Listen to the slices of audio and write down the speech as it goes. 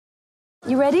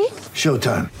You ready?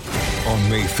 Showtime. On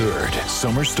May 3rd,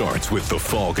 summer starts with The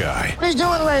Fall Guy. Let's do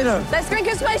it later. Let's drink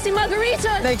a spicy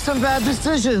margarita. Make some bad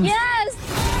decisions. Yes!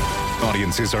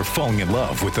 Audiences are falling in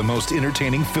love with the most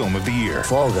entertaining film of the year.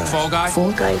 Fall Guy. Fall Guy?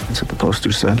 Fall guy. That's what the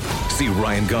poster said. See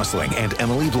Ryan Gosling and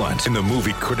Emily Blunt in the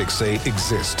movie critics say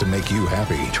exists to make you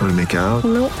happy. Trying to make it out?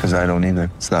 Nope. Because I don't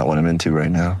either. It's not what I'm into right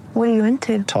now. What are you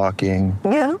into? Talking.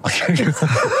 Yeah.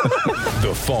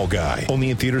 The Fall Guy.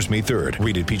 Only in theaters May 3rd.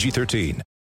 Rated PG-13.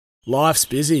 Life's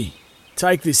busy.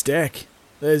 Take this deck.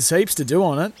 There's heaps to do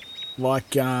on it,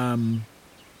 like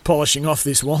polishing off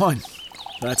this wine.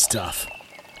 That's tough.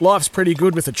 Life's pretty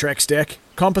good with a Trex deck.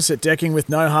 Composite decking with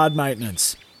no hard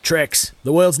maintenance. Trex,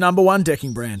 the world's #1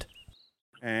 decking brand.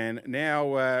 And now,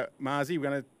 Marzi,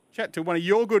 we're going to chat to one of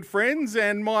your good friends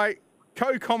and my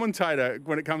co-commentator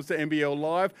when it comes to NBL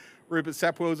Live. Rupert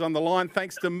Sapwell's on the line.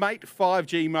 Thanks to Mate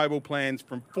 5G mobile plans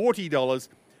from $40.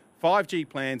 5G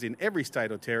plans in every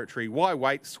state or territory. Why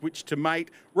wait? Switch to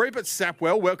Mate. Rupert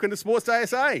Sapwell, welcome to Sports Day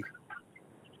SA.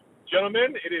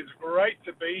 Gentlemen, it is great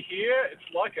to be here. It's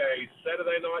like a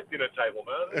Saturday night dinner table,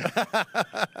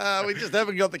 man. We just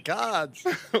haven't got the cards.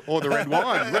 Or the red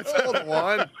wine. Or the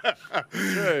wine.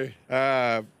 True.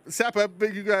 Sapper,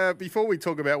 before we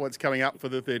talk about what's coming up for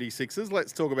the 36ers,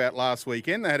 let's talk about last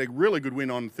weekend. They had a really good win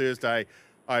on Thursday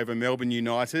over Melbourne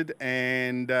United,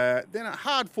 and then a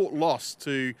hard-fought loss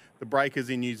to the Breakers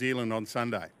in New Zealand on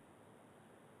Sunday.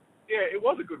 Yeah, it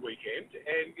was a good weekend,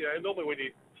 and normally when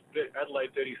the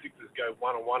Adelaide 36ers go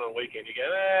 1-1 on weekend, you go,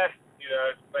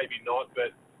 maybe not,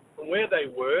 but from where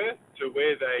they were to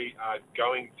where they are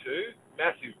going to,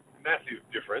 massive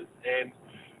difference. And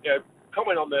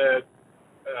comment on the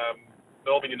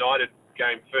Melbourne United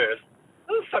game first.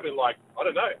 It was something like,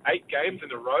 8 games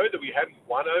in a row that we hadn't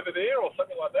won over there or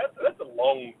something like that. So that's a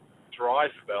long,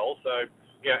 dry spell. So,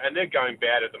 and they're going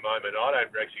bad at the moment. I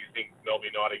don't actually think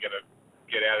Melbourne United are going to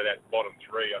get out of that bottom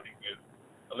three. I think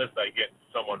unless they get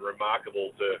someone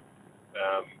remarkable to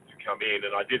come in,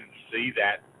 and I didn't see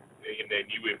that in their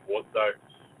new import. So,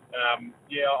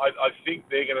 I think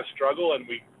they're going to struggle, and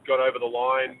we got over the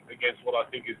line against what I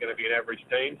think is going to be an average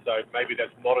team. So maybe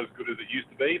that's not as good as it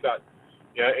used to be, but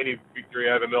any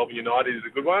victory over Melbourne United is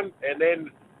a good one. And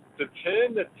then to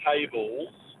turn the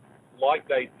tables like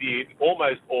they did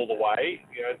almost all the way,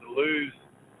 to lose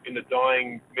in the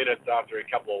dying minutes after a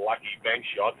couple of lucky bank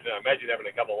shots. Imagine having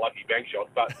a couple of lucky bank shots,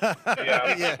 but...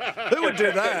 Who would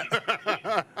do that?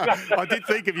 I did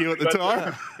think of you at the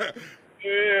time.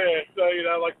 Yeah, so,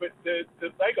 but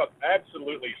they got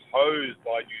absolutely hosed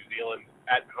by New Zealand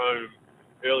at home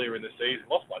earlier in the season,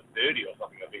 lost by 30 or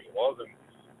something, I think it was,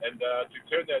 and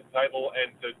to turn that table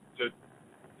and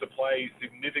to play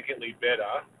significantly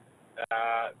better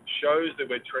shows that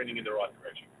we're trending in the right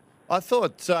direction. I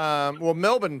thought,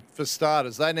 Melbourne, for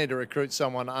starters, they need to recruit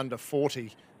someone under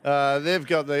 40. They've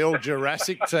got the all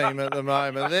Jurassic team at the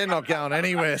moment. They're not going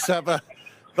anywhere, Sapper.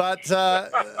 But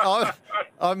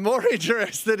I'm more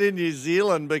interested in New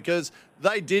Zealand because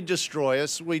they did destroy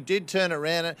us. We did turn it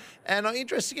around. And I'm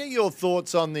interested to get your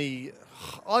thoughts on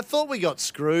I thought we got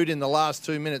screwed in the last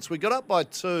 2 minutes. We got up by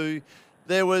 2.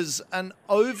 There was an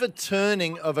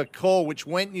overturning of a call which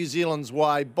went New Zealand's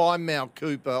way by Mal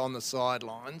Cooper on the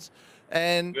sidelines.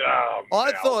 And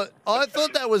I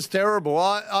thought that was terrible.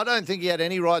 I don't think he had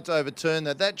any right to overturn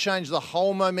that. That changed the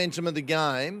whole momentum of the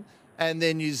game. And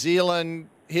then New Zealand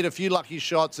hit a few lucky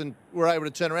shots and were able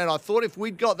to turn around. I thought if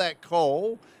we'd got that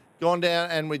call, gone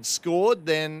down and we'd scored,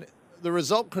 then the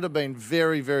result could have been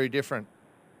very, very different.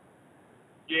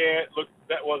 Yeah, look,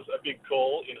 that was a big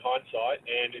call in hindsight,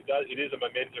 and it is a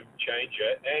momentum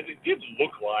changer, and it did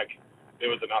look like there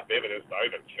was enough evidence to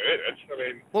overturn it. I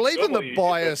mean, well, even the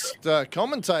biased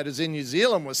commentators in New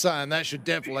Zealand were saying that should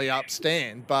definitely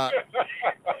upstand, but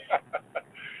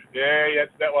yeah,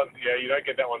 that one. Yeah, you don't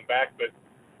get that one back, but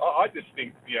I just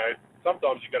think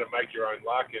sometimes you've got to make your own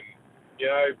luck,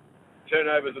 and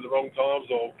turnovers at the wrong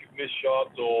times, or missed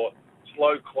shots, or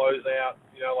slow closeout.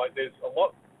 There's a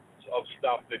lot of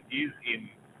stuff that is in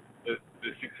the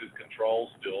Sixers' control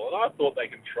still, and I thought they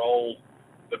controlled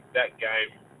that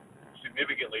game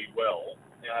significantly well.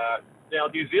 Now,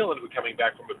 New Zealand were coming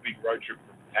back from a big road trip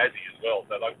from Tassie as well,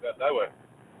 so they were,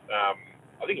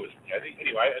 I think it was Tassie,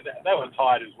 anyway, and they were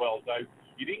tired as well, so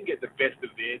you didn't get the best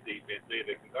of their defense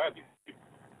either, because they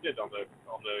said on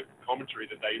the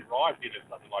commentary that they arrived in at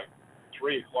something like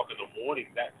 3 o'clock in the morning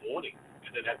that morning,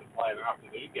 and then had to play an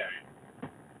afternoon game.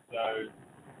 So,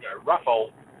 rough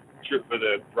old trip for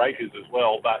the Breakers as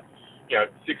well, but,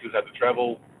 Sixers had to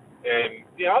travel, and,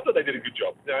 I thought they did a good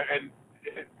job. And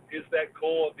is that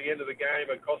call at the end of the game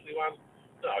a costly one?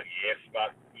 No, yes,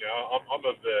 but, I'm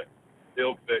of the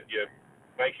ilk that you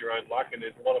make your own luck, and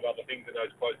there's a lot of other things in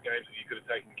those close games that you could have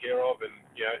taken care of. And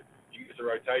you miss a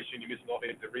rotation, you miss an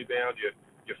offensive rebound, you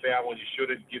foul when you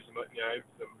shouldn't, give some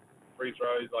some free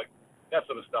throws, like that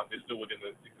sort of stuff is still within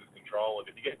the Sixers' control. And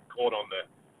if you get caught on the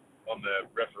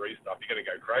referee stuff, you're going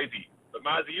to go crazy. But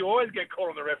Marzi, you always get caught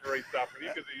on the referee stuff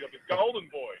because you're the golden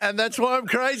boy. And that's why I'm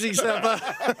crazy, Sapper.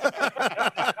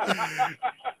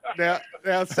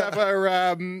 Now,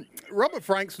 Sapper, Robert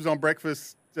Franks was on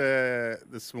breakfast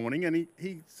this morning, and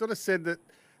he sort of said that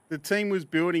the team was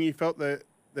building. He felt that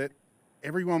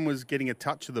everyone was getting a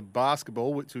touch of the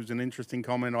basketball, which was an interesting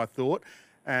comment, I thought,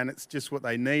 and it's just what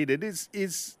they needed.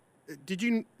 Did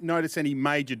you notice any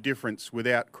major difference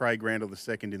without Craig Randall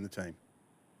II in the team?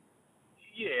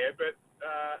 Yeah, but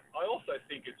I also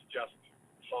think it's just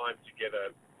time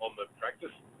together on the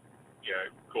practice,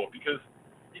 court, because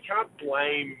you can't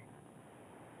blame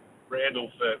Randall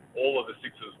for all of the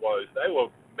Sixers' woes. They were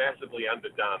massively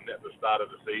underdone at the start of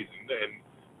the season, and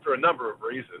for a number of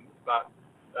reasons. But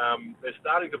they're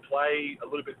starting to play a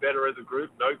little bit better as a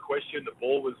group, no question. The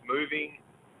ball was moving.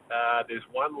 There's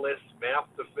one less mouth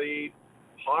to feed.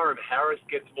 Hiram Harris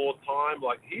gets more time.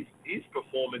 Like his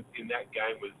performance in that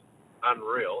game was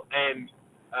unreal. And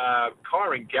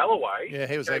Kyron Galloway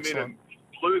he was came excellent. in and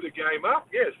blew the game up.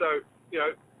 Yeah, so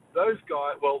those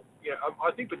guys. Well,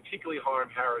 I think particularly Hiram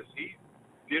Harris. He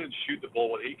didn't shoot the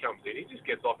ball when he comes in. He just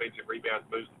gets offensive rebounds,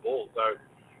 moves the ball. So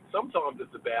sometimes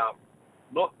it's about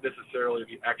not necessarily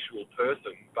the actual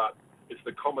person, but it's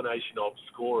the combination of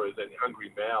scorers and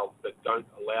hungry mouths that don't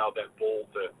allow that ball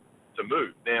to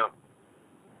move. Now,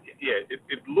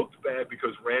 it looked bad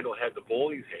because Randall had the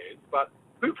ball in his hands, but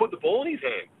who put the ball in his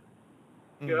hands?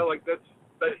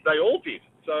 They all did.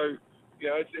 So,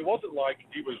 it wasn't like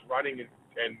he was running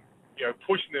and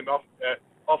pushing them off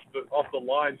the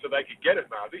line so they could get it,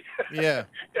 Marty. Yeah.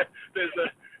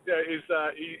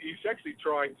 He's actually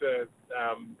trying to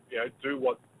do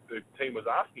what the team was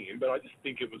asking him, but I just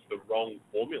think it was the wrong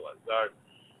formula. So,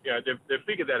 they've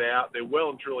figured that out. They're well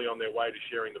and truly on their way to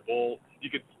sharing the ball. You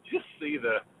could just see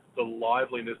the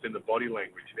liveliness in the body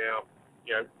language. Now,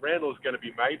 Randall's going to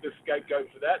be made the scapegoat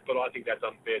for that, but I think that's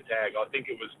unfair tag. I think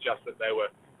it was just that they were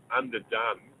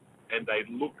underdone and they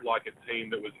looked like a team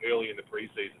that was early in the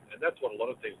preseason. And that's what a lot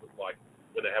of teams look like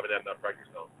when they haven't had enough practice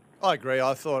time. I agree.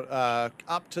 I thought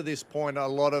up to this point, a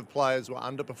lot of players were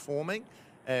underperforming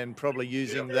and probably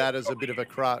using that as a bit of a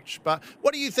crutch. But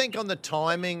what do you think on the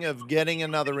timing of getting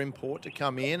another import to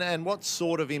come in, and what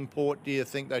sort of import do you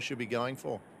think they should be going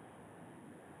for?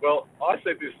 Well, I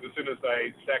said this as soon as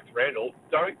they sacked Randall.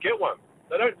 Don't get one.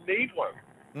 They don't need one.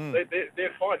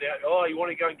 They're fine now. You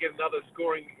want to go and get another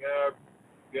scoring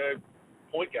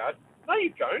point guard? No,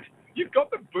 you don't. You've got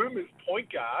the Boomers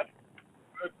point guard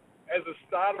as a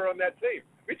starter on that team.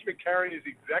 Mitch McCarron is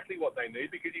exactly what they need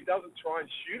because he doesn't try and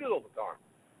shoot it all the time.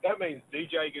 That means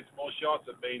DJ gets more shots.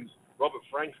 It means Robert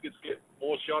Franks gets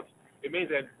more shots. It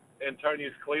means that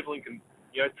Antonius Cleveland can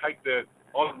take the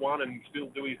on one and still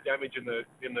do his damage in the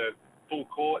full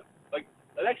court. Like,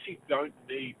 they actually don't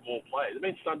need more players. It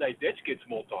means Sunday Dech gets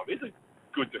more time. He's a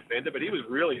good defender, but he was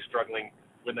really struggling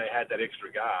when they had that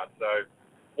extra guard. So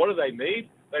what do they need?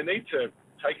 They need to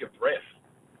take a breath.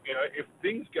 If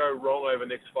things go wrong over the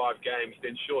next 5 games,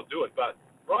 then sure, do it. But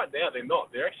right now, they're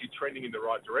not. They're actually trending in the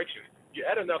right direction. You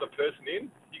add another person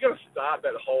in, you're going to start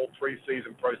that whole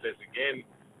preseason process again.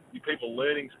 You people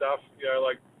learning stuff,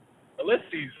 unless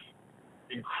he's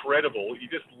incredible, you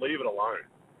just leave it alone.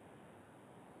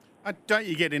 Don't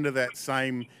you get into that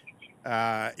same,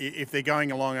 if they're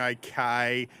going along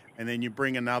okay, and then you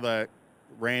bring another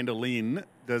Randall in,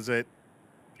 does that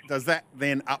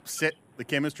then upset the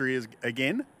chemistry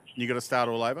again? You got to start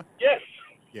all over? Yes.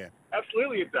 Yeah.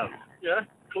 Absolutely it does. Yeah.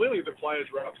 Clearly the players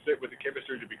were upset with the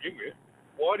chemistry to begin with.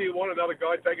 Why do you want another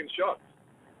guy taking shots?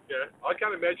 I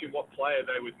can't imagine what player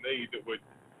they would need that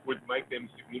would make them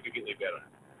significantly better,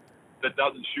 that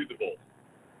doesn't shoot the ball.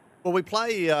 Well, we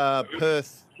play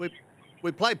Perth.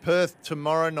 We play Perth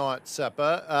tomorrow night,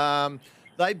 Sapper.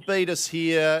 They beat us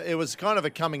here. It was kind of a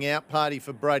coming out party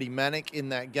for Brady Manick in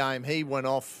that game. He went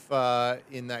off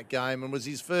in that game and was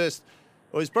his first,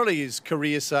 well, it was probably his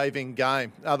career-saving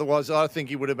game. Otherwise, I think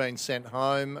he would have been sent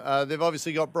home. They've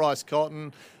obviously got Bryce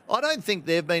Cotton. I don't think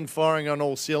they've been firing on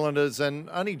all cylinders and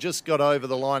only just got over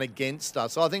the line against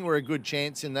us. I think we're a good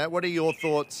chance in that. What are your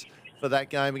thoughts for that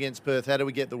game against Perth? How do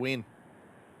we get the win?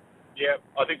 Yeah,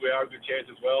 I think we are a good chance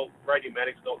as well. Brady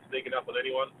Manick's not sneaking up on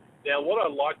anyone. Now, what I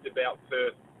liked about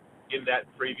Perth in that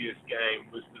previous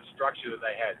game was the structure that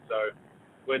they had. So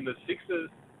when the Sixers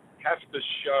have to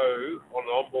show on an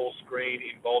on-ball screen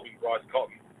involving Bryce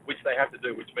Cotton, which they have to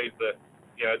do, which means the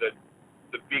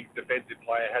the big defensive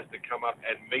player has to come up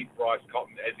and meet Bryce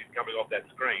Cotton as he's coming off that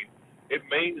screen, it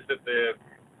means that the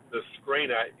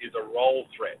screener is a roll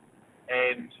threat.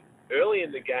 And early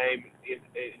in the game, in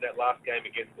that last game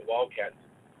against the Wildcats,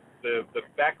 the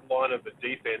back line of the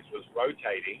defence was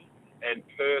rotating, and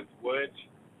Perth weren't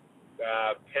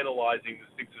penalising the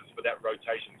Sixers for that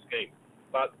rotation scheme.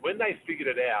 But when they figured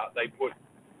it out, they put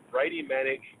Brady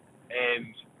Manick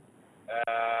and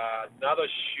another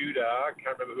shooter, I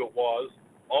can't remember who it was,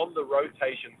 on the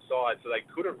rotation side, so they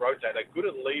couldn't rotate. They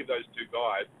couldn't leave those two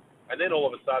guys. And then all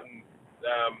of a sudden,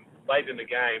 late in the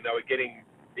game, they were getting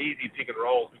easy pick and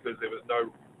rolls because there was no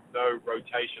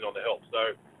rotation on the help.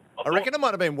 So I reckon it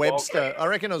might have been Webster. I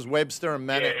reckon it was Webster and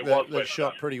Manick that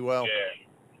shot pretty well.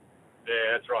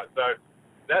 Yeah, that's right. So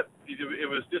it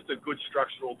was just a good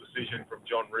structural decision from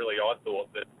John. Really, I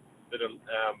thought that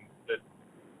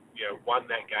won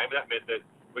that game. That meant that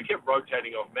we kept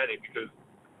rotating off Manick because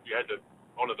you had to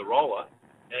honour the roller.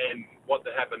 And what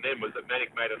happened then was that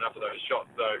Manick made enough of those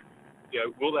shots. So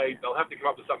they'll have to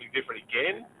come up with something different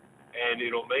again, and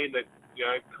it'll mean that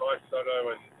Kai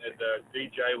Soto and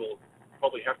DJ will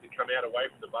probably have to come out away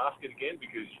from the basket again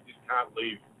because you just can't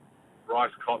leave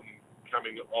Bryce Cotton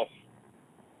coming off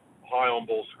high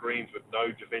on-ball screens with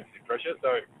no defensive pressure.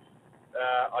 So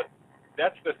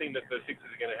that's the thing that the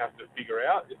Sixers are going to have to figure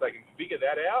out. If they can figure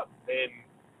that out, then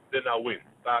they'll win.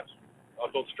 But I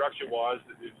thought structure-wise,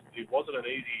 it wasn't an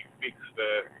easy fix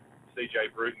for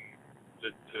CJ Bruton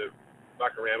to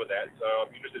muck around with that. So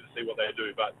I'm interested to see what they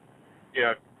do. But,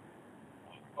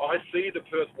 I see the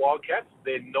Perth Wildcats.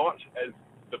 They're not as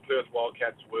the Perth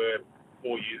Wildcats were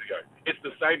 4 years ago. It's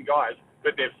the same guys,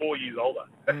 but they're 4 years older.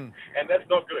 And that's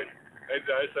not good. And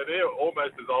so they're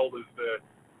almost as old as the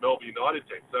Melbourne United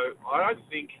team. So I don't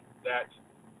think that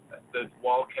the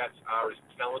Wildcats are as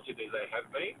talented as they have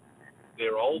been.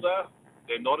 They're older.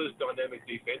 They're not as dynamic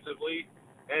defensively.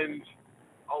 And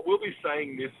I will be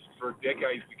saying this for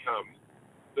decades to come,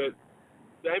 that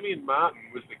Damien Martin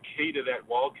was the key to that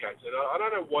Wildcats. And I don't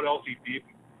know what else he did,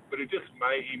 but he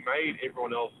made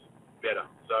everyone else better.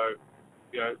 So,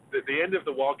 the end of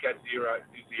the Wildcats era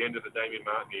is the end of the Damien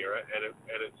Martin era, and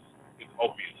it's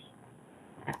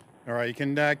obvious. All right, you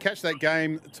can catch that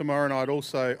game tomorrow night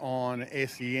also on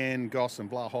SEN. Goss and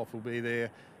Blahoff will be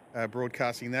there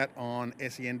broadcasting that on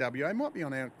SENWA. It might be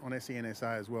on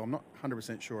SENSA as well. I'm not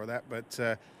 100% sure of that,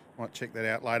 but might check that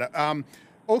out later.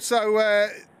 Also,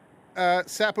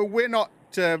 Sapper, we're not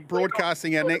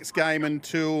broadcasting our next game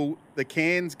until the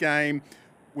Cairns game,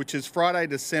 which is Friday,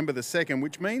 December the 2nd,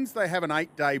 which means they have an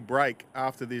 8-day break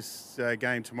after this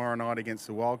game tomorrow night against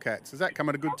the Wildcats. Does that come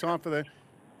at a good time for the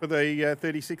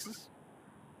 36ers?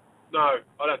 No,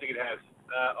 I don't think it has.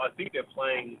 I think they're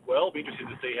playing well. Be interested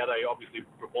to see how they obviously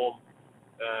perform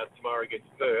tomorrow against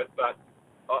Perth, but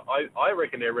I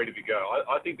reckon they're ready to go.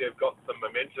 I think they've got some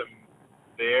momentum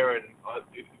there, and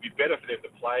it would be better for them to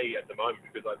play at the moment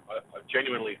because I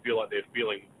genuinely feel like they're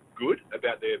feeling good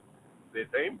about their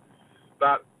team.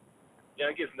 But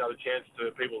it gives another chance to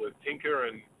people to tinker,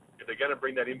 and if they're going to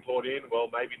bring that import in, well,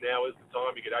 maybe now is the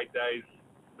time. You get 8 days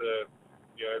to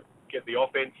get the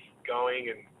offense going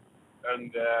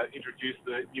and introduce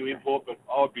the new import. But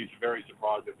I would be very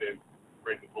surprised if they're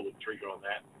ready to pull the trigger on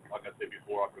that. Like I said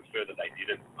before, I prefer that they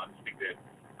didn't. I just think they've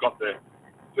got the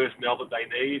personnel that they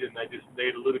need, and they just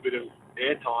need a little bit of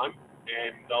airtime,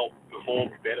 and they'll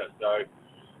perform better. So,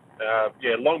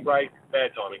 long break,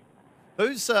 bad timing.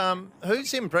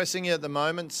 Who's impressing you at the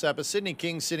moment, Sapper? Sydney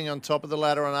Kings sitting on top of the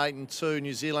ladder on 8-2,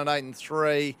 New Zealand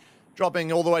 8-3,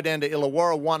 dropping all the way down to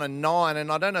Illawarra 1-9.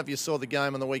 And I don't know if you saw the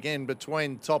game on the weekend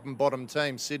between top and bottom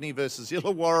teams, Sydney versus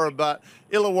Illawarra, but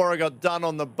Illawarra got done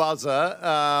on the buzzer.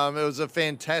 It was a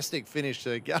fantastic finish to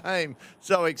the game,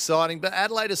 so exciting. But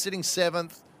Adelaide is sitting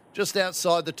 7th, just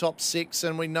outside the top 6,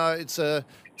 and we know it's a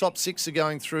top 6 are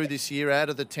going through this year out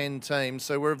of the 10 teams,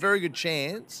 so we're a very good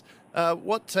chance.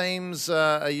 What teams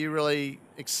are you really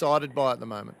excited by at the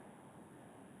moment?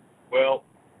 Well,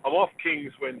 I'm off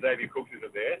Kings when Xavier Cooks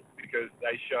isn't there because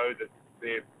they show that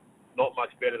they're not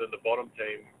much better than the bottom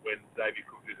team when Xavier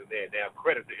Cooks isn't there. Now,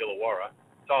 credit to Illawarra,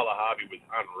 Tyler Harvey was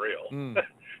unreal.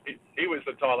 He was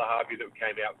the Tyler Harvey that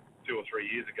came out 2 or 3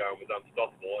 years ago and was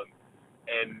unstoppable.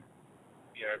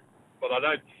 But I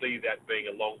don't see that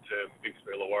being a long-term fix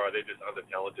for Illawarra. They're just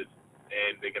under-talented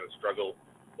and they're going to struggle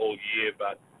all year.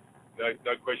 But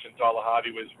no question, Tyler Harvey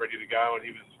was ready to go and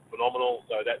he was phenomenal,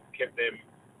 so that kept them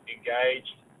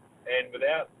engaged. And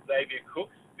without Xavier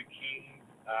Cooks, the Kings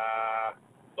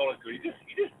not as good.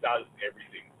 He just does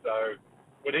everything. So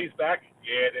when he's back,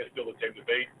 they're still the team to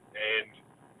beat. And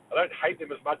I don't hate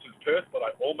them as much as Perth, but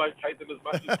I almost hate them as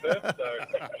much as Perth. So,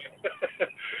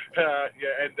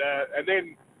 and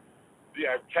then,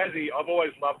 Tassie, I've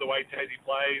always loved the way Tassie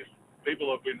plays.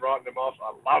 People have been writing them off.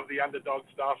 I love the underdog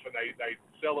stuff, and they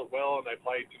sell it well, and they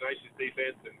play tenacious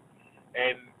defence,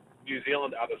 and New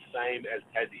Zealand are the same as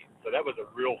Tassie. So that was a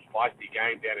real feisty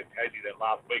game down in Tassie that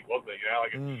last week, wasn't it?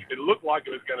 It looked like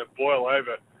it was going to boil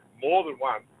over more than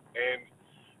once, and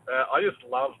I just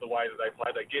love the way that they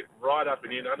play. They get right up and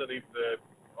in underneath the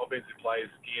offensive player's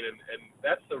skin, and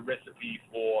that's the recipe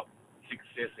for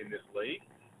success in this league.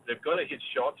 They've got to hit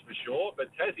shots for sure, but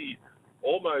Tassie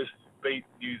almost beat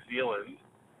New Zealand,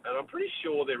 and I'm pretty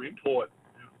sure their import,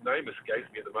 whose name escapes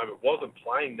me at the moment, wasn't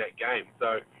playing that game.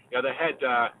 So, they had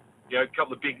a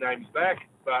couple of big names back,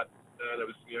 but it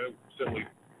was certainly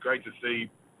great to see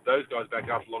those guys back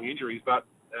after long injuries. But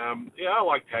I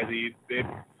like Tassie.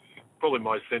 They're probably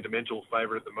my sentimental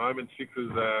favourite at the moment.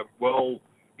 Sixers are well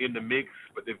in the mix,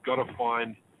 but they've got to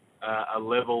find a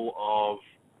level of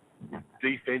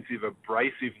defensive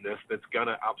abrasiveness that's going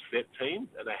to upset teams,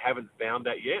 and they haven't found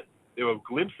that yet. There were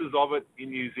glimpses of it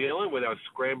in New Zealand where they were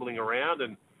scrambling around,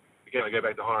 and again, I go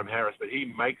back to Hiram Harris, but he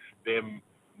makes them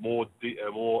more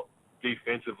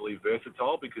defensively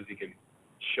versatile because he can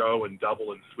show and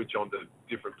double and switch on to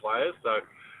different players. So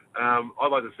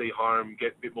I'd like to see Hiram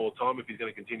get a bit more time if he's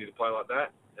going to continue to play like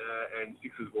that, and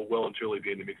Sixers will well and truly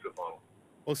be in the mix of the final.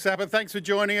 Well, Sapper, thanks for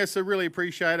joining us. I really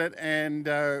appreciate it, and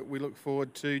we look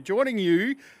forward to joining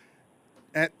you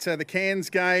at the Cairns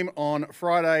game on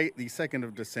Friday, the 2nd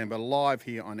of December, live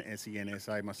here on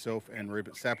SENSA. Myself and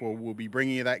Rupert Sapwell will be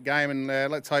bringing you that game, and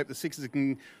let's hope the Sixers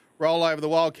can roll over the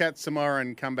Wildcats tomorrow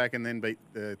and come back and then beat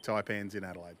the Taipans in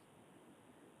Adelaide.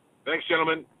 Thanks,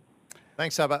 gentlemen.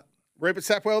 Thanks, Sabah. Rupert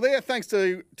Sapwell there. Thanks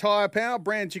to Tyre Power,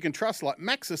 brands you can trust like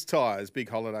Maxxis Tyres. Big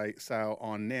holiday sale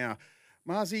on now.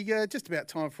 Marzi, just about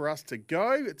time for us to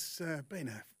go. It's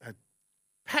been a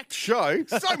packed show.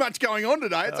 So much going on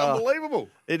today. It's unbelievable.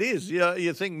 It is.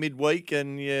 You think midweek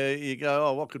and you go,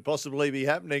 oh, what could possibly be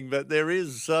happening? But there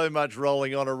is so much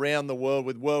rolling on around the world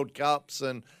with World Cups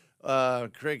and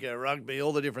cricket, rugby,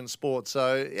 all the different sports.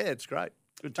 So, yeah, it's great.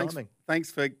 Good timing. Thanks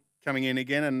for coming in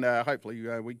again, and hopefully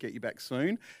we get you back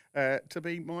soon to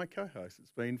be my co-host.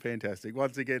 It's been fantastic.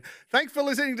 Once again, thanks for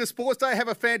listening to Sports Day. Have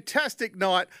a fantastic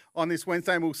night on this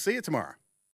Wednesday, and we'll see you tomorrow.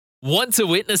 Want to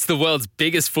witness the world's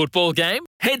biggest football game?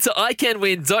 Head to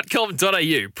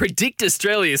iCanWin.com.au, predict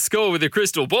Australia's score with a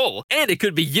crystal ball, and it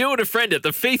could be you and a friend at the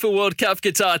FIFA World Cup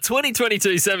Qatar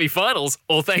 2022 semi-finals,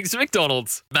 all thanks to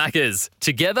McDonald's. Maccas,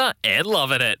 together and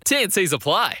loving it. TNCs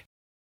apply.